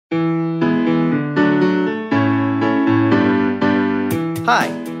Hi,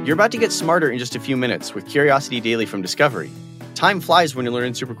 you're about to get smarter in just a few minutes with Curiosity Daily from Discovery. Time flies when you're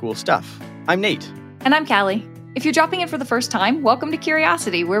learning super cool stuff. I'm Nate. And I'm Callie. If you're dropping in for the first time, welcome to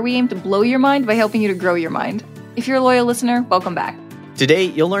Curiosity, where we aim to blow your mind by helping you to grow your mind. If you're a loyal listener, welcome back. Today,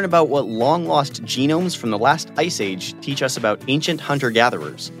 you'll learn about what long-lost genomes from the last ice age teach us about ancient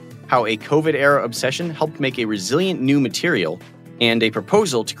hunter-gatherers, how a COVID-era obsession helped make a resilient new material, and a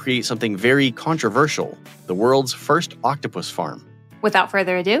proposal to create something very controversial, the world's first octopus farm. Without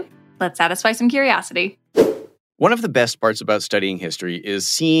further ado, let's satisfy some curiosity. One of the best parts about studying history is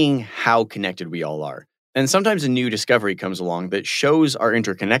seeing how connected we all are. And sometimes a new discovery comes along that shows our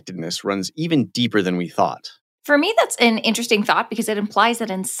interconnectedness runs even deeper than we thought. For me, that's an interesting thought because it implies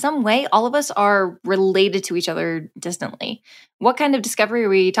that in some way, all of us are related to each other distantly. What kind of discovery are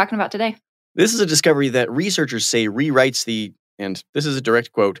we talking about today? This is a discovery that researchers say rewrites the, and this is a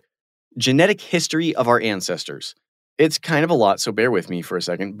direct quote, genetic history of our ancestors. It's kind of a lot, so bear with me for a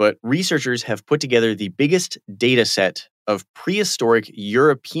second, but researchers have put together the biggest data set of prehistoric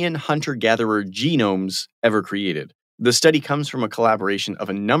European hunter-gatherer genomes ever created. The study comes from a collaboration of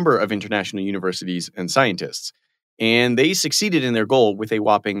a number of international universities and scientists, and they succeeded in their goal with a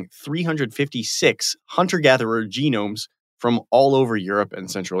whopping 356 hunter-gatherer genomes from all over Europe and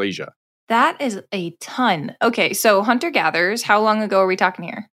Central Asia. That is a ton. Okay, so hunter-gatherers, how long ago are we talking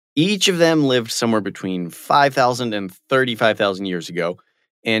here? Each of them lived somewhere between 5,000 and 35,000 years ago,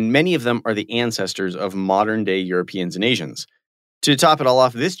 and many of them are the ancestors of modern-day Europeans and Asians. To top it all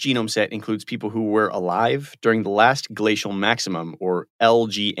off, this genome set includes people who were alive during the last glacial maximum, or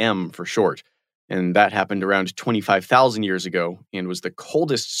LGM for short, and that happened around 25,000 years ago and was the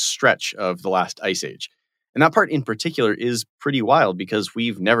coldest stretch of the last ice age. And that part in particular is pretty wild because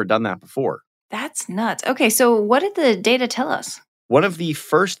we've never done that before. That's nuts. Okay, so what did the data tell us? One of the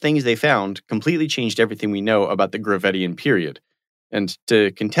first things they found completely changed everything we know about the Gravettian period. And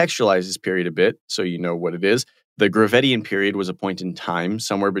to contextualize this period a bit, so you know what it is, the Gravettian period was a point in time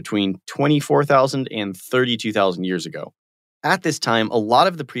somewhere between 24,000 and 32,000 years ago. At this time, a lot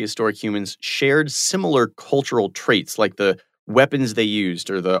of the prehistoric humans shared similar cultural traits like the weapons they used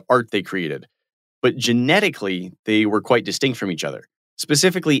or the art they created. But genetically, they were quite distinct from each other.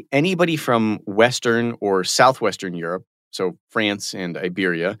 Specifically, anybody from Western or Southwestern Europe, so France and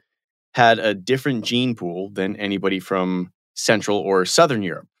Iberia, had a different gene pool than anybody from Central or Southern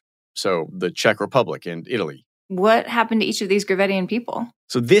Europe, so the Czech Republic and Italy. What happened to each of these Gravettian people?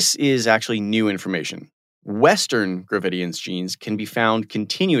 So this is actually new information. Western Gravettians genes can be found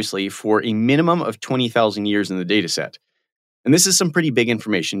continuously for a minimum of 20,000 years in the dataset. And this is some pretty big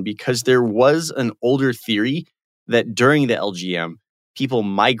information because there was an older theory that during the LGM, people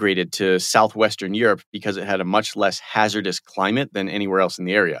migrated to southwestern Europe because it had a much less hazardous climate than anywhere else in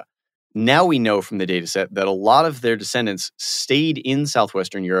the area. Now we know from the dataset that a lot of their descendants stayed in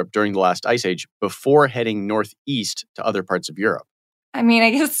southwestern Europe during the last ice age before heading northeast to other parts of Europe. I mean, I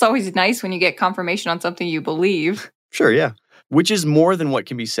guess it's always nice when you get confirmation on something you believe. Sure, yeah. Which is more than what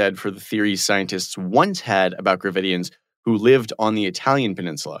can be said for the theories scientists once had about Gravettians who lived on the Italian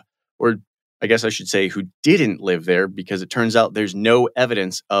peninsula, or I guess I should say who didn't live there, because it turns out there's no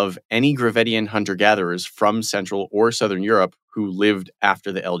evidence of any Gravettian hunter-gatherers from Central or Southern Europe who lived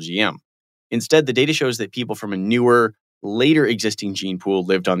after the LGM. Instead, the data shows that people from a newer, later existing gene pool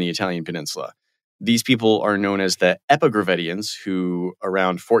lived on the Italian peninsula. These people are known as the epigravettians, who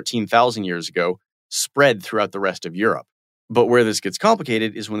around 14,000 years ago spread throughout the rest of Europe. But where this gets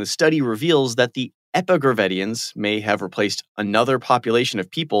complicated is when the study reveals that the epigravettians may have replaced another population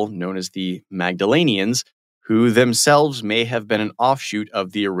of people known as the Magdalenians, who themselves may have been an offshoot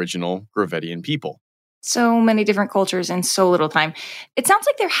of the original Gravettian people. So many different cultures in so little time. It sounds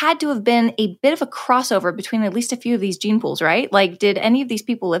like there had to have been a bit of a crossover between at least a few of these gene pools, right? Like, did any of these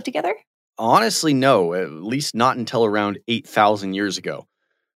people live together? Honestly, no, at least not until around 8,000 years ago.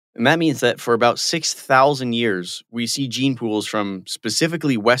 And that means that for about 6,000 years, we see gene pools from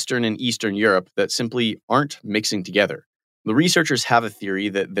specifically Western and Eastern Europe that simply aren't mixing together. The researchers have a theory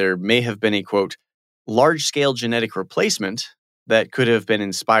that there may have been a, quote, large-scale genetic replacement that could have been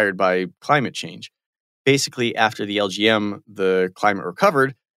inspired by climate change. Basically, after the LGM, the climate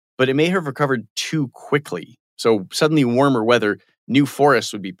recovered, but it may have recovered too quickly. So suddenly warmer weather, new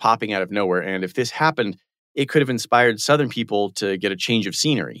forests would be popping out of nowhere, and if this happened, it could have inspired Southern people to get a change of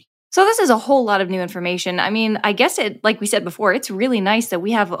scenery. So this is a whole lot of new information. I mean, I guess like we said before, it's really nice that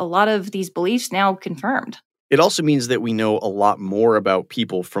we have a lot of these beliefs now confirmed. It also means that we know a lot more about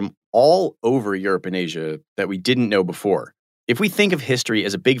people from all over Europe and Asia that we didn't know before. If we think of history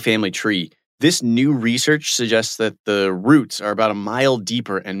as a big family tree, this new research suggests that the roots are about a mile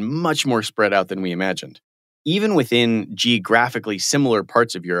deeper and much more spread out than we imagined. Even within geographically similar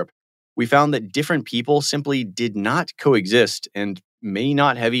parts of Europe, we found that different people simply did not coexist and may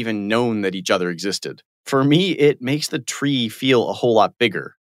not have even known that each other existed. For me, it makes the tree feel a whole lot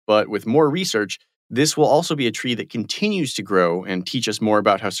bigger. But with more research, this will also be a tree that continues to grow and teach us more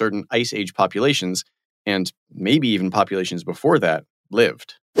about how certain Ice Age populations, and maybe even populations before that,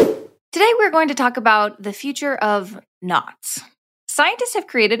 lived. Today, we're going to talk about the future of knots. Scientists have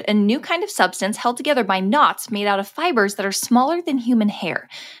created a new kind of substance held together by knots made out of fibers that are smaller than human hair.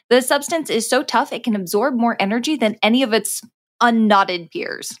 The substance is so tough it can absorb more energy than any of its unknotted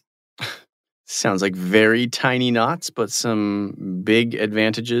peers. Sounds like very tiny knots, but some big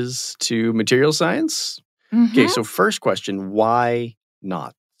advantages to material science. Okay, so first question, why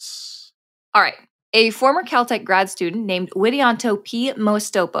knots? All right. A former Caltech grad student named Widianto P.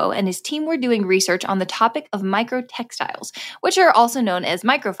 Mostopo and his team were doing research on the topic of microtextiles, which are also known as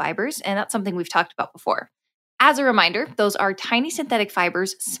microfibers, and that's something we've talked about before. As a reminder, those are tiny synthetic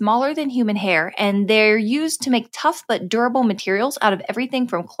fibers smaller than human hair, and they're used to make tough but durable materials out of everything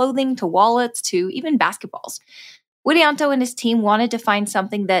from clothing to wallets to even basketballs. Widianto and his team wanted to find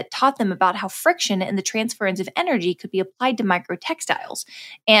something that taught them about how friction and the transference of energy could be applied to microtextiles.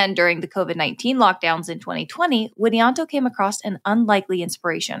 And during the COVID-19 lockdowns in 2020, Widianto came across an unlikely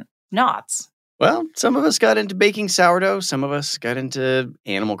inspiration: knots. Well, some of us got into baking sourdough, some of us got into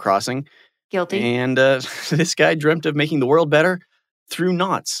Animal Crossing. Guilty. And this guy dreamt of making the world better through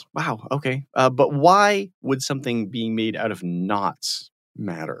knots. Wow, okay. But why would something being made out of knots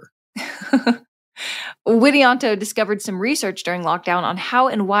matter? Widianto discovered some research during lockdown on how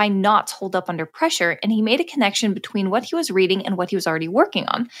and why knots hold up under pressure, and he made a connection between what he was reading and what he was already working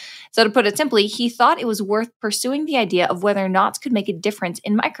on. So to put it simply, he thought it was worth pursuing the idea of whether knots could make a difference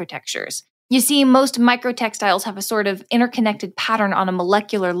in microtextures. You see, most microtextiles have a sort of interconnected pattern on a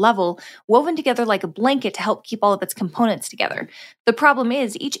molecular level, woven together like a blanket to help keep all of its components together. The problem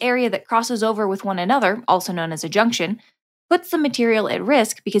is, each area that crosses over with one another, also known as a junction, puts the material at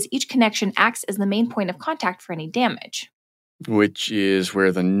risk because each connection acts as the main point of contact for any damage. Which is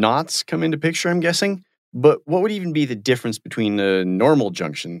where the knots come into picture, I'm guessing. But what would even be the difference between a normal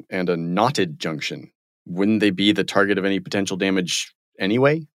junction and a knotted junction? Wouldn't they be the target of any potential damage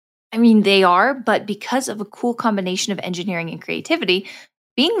anyway? I mean, they are, but because of a cool combination of engineering and creativity,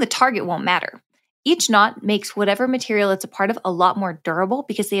 being the target won't matter. Each knot makes whatever material it's a part of a lot more durable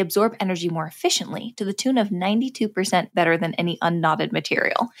because they absorb energy more efficiently, to the tune of 92% better than any unknotted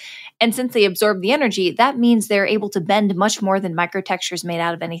material. And since they absorb the energy, that means they're able to bend much more than microtextures made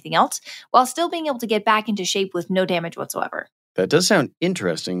out of anything else, while still being able to get back into shape with no damage whatsoever. That does sound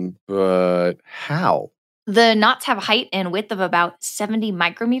interesting, but how? The knots have a height and width of about 70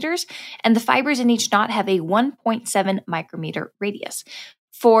 micrometers, and the fibers in each knot have a 1.7 micrometer radius.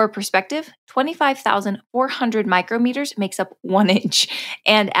 For perspective, 25,400 micrometers makes up 1 inch,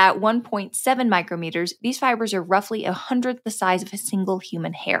 and at 1.7 micrometers, these fibers are roughly 100th the size of a single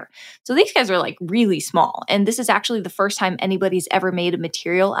human hair. So these guys are like really small, and this is actually the first time anybody's ever made a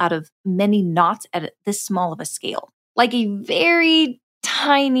material out of many knots at this small of a scale, like a very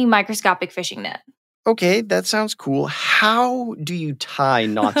tiny microscopic fishing net. Okay, that sounds cool. How do you tie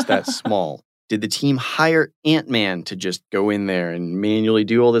knots that small? Did the team hire Ant-Man to just go in there and manually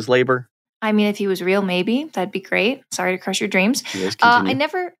do all this labor? I mean, if he was real, maybe. That'd be great. Sorry to crush your dreams. Yes,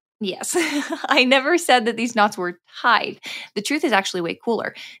 I never said that these knots were tied. The truth is actually way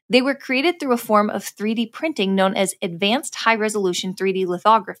cooler. They were created through a form of 3D printing known as advanced high-resolution 3D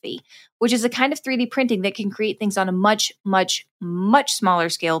lithography, which is a kind of 3D printing that can create things on a much, much, much smaller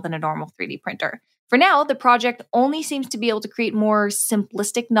scale than a normal 3D printer. For now, the project only seems to be able to create more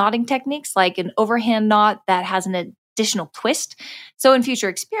simplistic knotting techniques, like an overhand knot that has an additional twist. So in future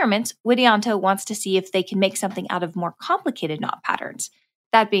experiments, Widianto wants to see if they can make something out of more complicated knot patterns.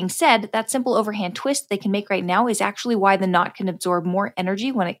 That being said, that simple overhand twist they can make right now is actually why the knot can absorb more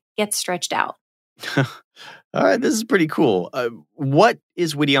energy when it gets stretched out. All right, this is pretty cool. What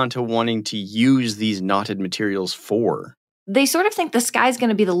is Widianto wanting to use these knotted materials for? They sort of think the sky's going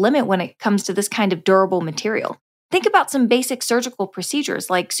to be the limit when it comes to this kind of durable material. Think about some basic surgical procedures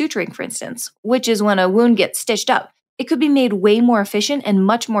like suturing, for instance, which is when a wound gets stitched up. It could be made way more efficient and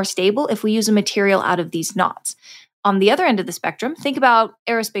much more stable if we use a material out of these knots. On the other end of the spectrum, think about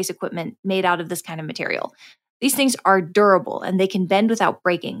aerospace equipment made out of this kind of material. These things are durable and they can bend without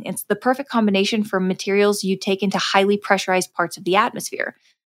breaking. It's the perfect combination for materials you take into highly pressurized parts of the atmosphere.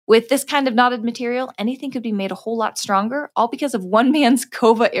 With this kind of knotted material, anything could be made a whole lot stronger, all because of one man's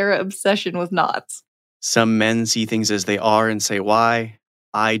Kova-era obsession with knots. Some men see things as they are and say, why?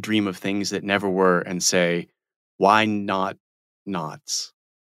 I dream of things that never were and say, why not knots?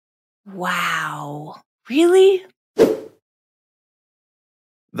 Wow. Really? The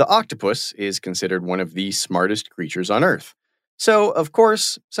octopus is considered one of the smartest creatures on Earth. So, of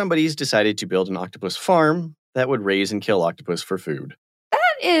course, somebody's decided to build an octopus farm that would raise and kill octopus for food.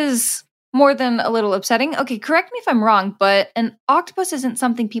 That is more than a little upsetting. Okay, correct me if I'm wrong, but an octopus isn't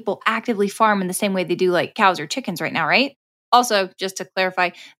something people actively farm in the same way they do like cows or chickens right now, right? Also, just to clarify,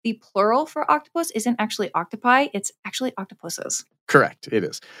 the plural for octopus isn't actually octopi, it's actually octopuses. Correct, it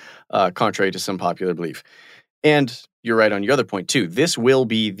is, contrary to some popular belief. And you're right on your other point, too. This will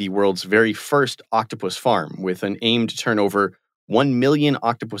be the world's very first octopus farm with an aim to turn over 1 million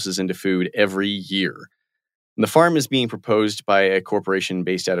octopuses into food every year. The farm is being proposed by a corporation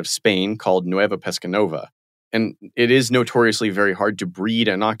based out of Spain called Nueva Pescanova. And it is notoriously very hard to breed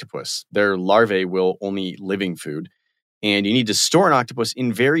an octopus. Their larvae will only eat living food. And you need to store an octopus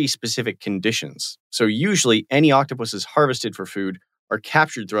in very specific conditions. So usually any octopuses harvested for food are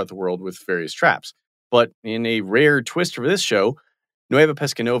captured throughout the world with various traps. But in a rare twist for this show, Nueva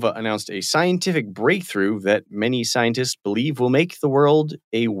Pescanova announced a scientific breakthrough that many scientists believe will make the world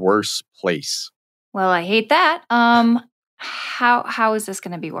a worse place. Well, I hate that. How is this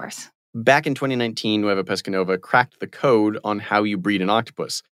going to be worse? Back in 2019, Nueva Pescanova cracked the code on how you breed an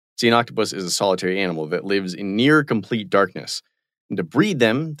octopus. See, an octopus is a solitary animal that lives in near complete darkness. And to breed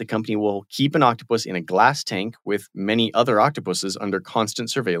them, the company will keep an octopus in a glass tank with many other octopuses under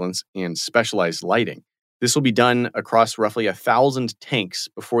constant surveillance and specialized lighting. This will be done across roughly 1,000 tanks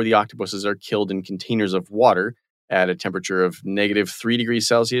before the octopuses are killed in containers of water at a temperature of -3 degrees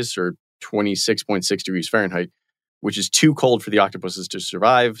Celsius or 26.6 degrees Fahrenheit, which is too cold for the octopuses to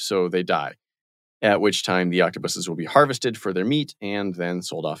survive, so they die. At which time the octopuses will be harvested for their meat and then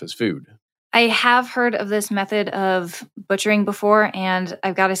sold off as food. I have heard of this method of butchering before, and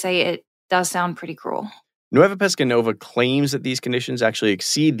I've got to say it does sound pretty cruel. Nueva Pescanova claims that these conditions actually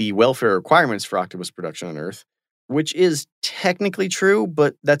exceed the welfare requirements for octopus production on Earth, which is technically true,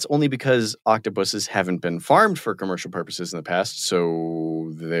 but that's only because octopuses haven't been farmed for commercial purposes in the past,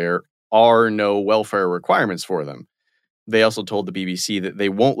 so there are no welfare requirements for them. They also told the BBC that they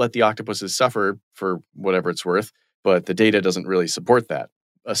won't let the octopuses suffer for whatever it's worth, but the data doesn't really support that.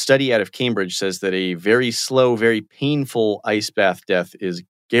 A study out of Cambridge says that a very slow, very painful ice bath death is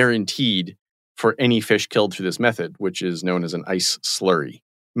guaranteed for any fish killed through this method, which is known as an ice slurry.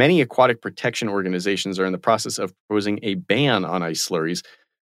 Many aquatic protection organizations are in the process of proposing a ban on ice slurries,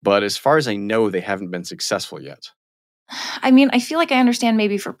 but as far as I know, they haven't been successful yet. I mean, I feel like I understand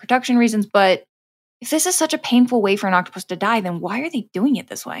maybe for production reasons, but if this is such a painful way for an octopus to die, then why are they doing it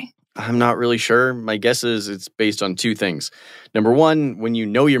this way? I'm not really sure. My guess is it's based on two things. Number one, when you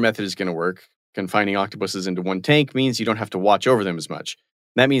know your method is going to work, confining octopuses into one tank means you don't have to watch over them as much.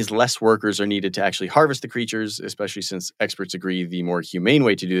 That means less workers are needed to actually harvest the creatures, especially since experts agree the more humane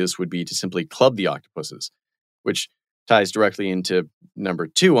way to do this would be to simply club the octopuses, which ties directly into number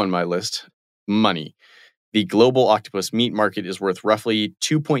two on my list, money. The global octopus meat market is worth roughly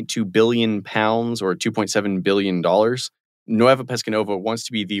 2.2 billion pounds or $2.7 billion. Nueva Pescanova wants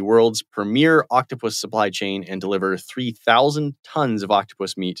to be the world's premier octopus supply chain and deliver 3,000 tons of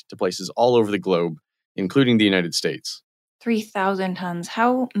octopus meat to places all over the globe, including the United States. 3,000 tons.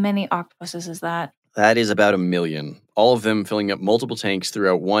 How many octopuses is that? That is about 1 million, all of them filling up multiple tanks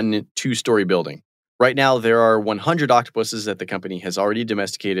throughout one 2-story building. Right now, there are 100 octopuses that the company has already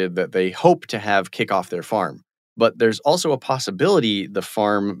domesticated that they hope to have kick off their farm. But there's also a possibility the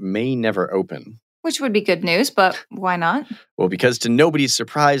farm may never open. Which would be good news, but why not? Well, because to nobody's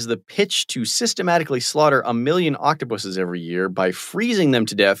surprise, the pitch to systematically slaughter 1 million octopuses every year by freezing them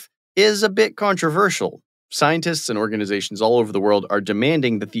to death is a bit controversial. Scientists and organizations all over the world are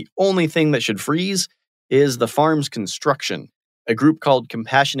demanding that the only thing that should freeze is the farm's construction. A group called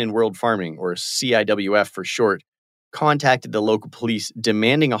Compassion in World Farming, or CIWF for short, contacted the local police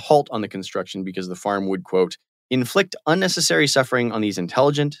demanding a halt on the construction because the farm would, quote, inflict unnecessary suffering on these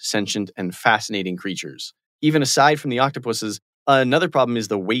intelligent, sentient, and fascinating creatures. Even aside from the octopuses, another problem is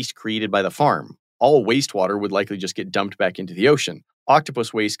the waste created by the farm. All wastewater would likely just get dumped back into the ocean.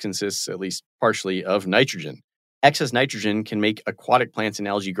 Octopus waste consists, at least partially, of nitrogen. Excess nitrogen can make aquatic plants and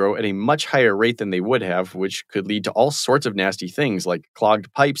algae grow at a much higher rate than they would have, which could lead to all sorts of nasty things like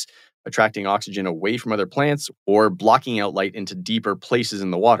clogged pipes, attracting oxygen away from other plants, or blocking out light into deeper places in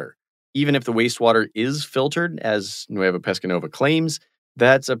the water. Even if the wastewater is filtered, as Nueva Pescanova claims,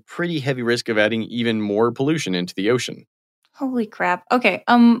 that's a pretty heavy risk of adding even more pollution into the ocean. Holy crap. Okay,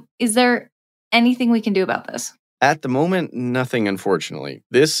 is there anything we can do about this? At the moment, nothing, unfortunately.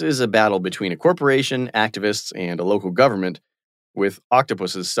 This is a battle between a corporation, activists, and a local government, with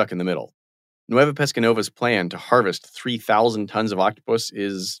octopuses stuck in the middle. Nueva Pescanova's plan to harvest 3,000 tons of octopus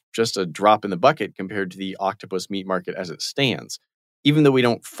is just a drop in the bucket compared to the octopus meat market as it stands. Even though we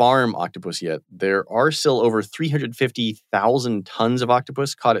don't farm octopus yet, there are still over 350,000 tons of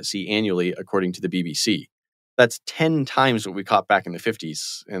octopus caught at sea annually, according to the BBC. That's 10 times what we caught back in the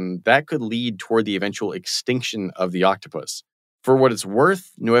 50s, and that could lead toward the eventual extinction of the octopus. For what it's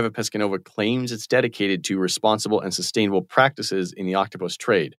worth, Nueva Pescanova claims it's dedicated to responsible and sustainable practices in the octopus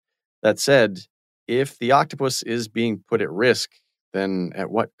trade. That said, if the octopus is being put at risk, then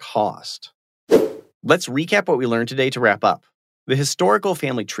at what cost? Let's recap what we learned today to wrap up. The historical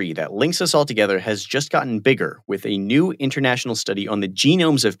family tree that links us all together has just gotten bigger with a new international study on the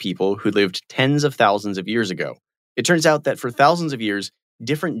genomes of people who lived tens of thousands of years ago. It turns out that for thousands of years,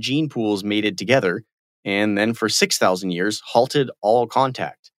 different gene pools mated together, and then for 6,000 years, halted all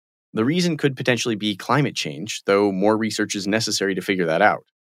contact. The reason could potentially be climate change, though more research is necessary to figure that out.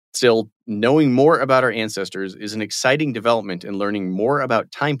 Still, knowing more about our ancestors is an exciting development in learning more about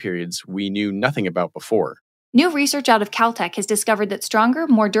time periods we knew nothing about before. New research out of Caltech has discovered that stronger,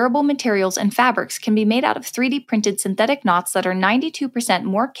 more durable materials and fabrics can be made out of 3D printed synthetic knots that are 92%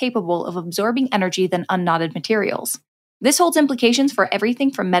 more capable of absorbing energy than unknotted materials. This holds implications for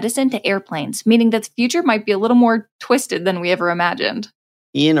everything from medicine to airplanes, meaning that the future might be a little more twisted than we ever imagined.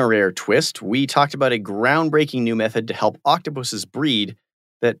 In a rare twist, we talked about a groundbreaking new method to help octopuses breed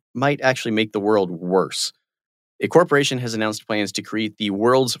that might actually make the world worse. A corporation has announced plans to create the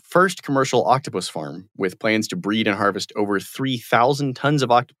world's first commercial octopus farm, with plans to breed and harvest over 3,000 tons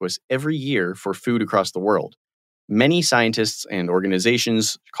of octopus every year for food across the world. Many scientists and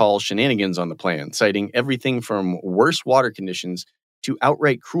organizations call shenanigans on the plan, citing everything from worse water conditions to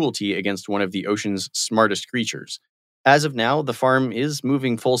outright cruelty against one of the ocean's smartest creatures. As of now, the farm is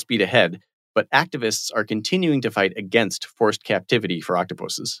moving full speed ahead, but activists are continuing to fight against forced captivity for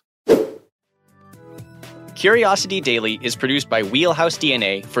octopuses. Curiosity Daily is produced by Wheelhouse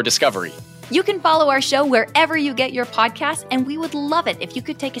DNA for Discovery. You can follow our show wherever you get your podcasts, and we would love it if you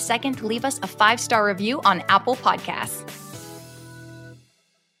could take a second to leave us a 5-star review on Apple Podcasts.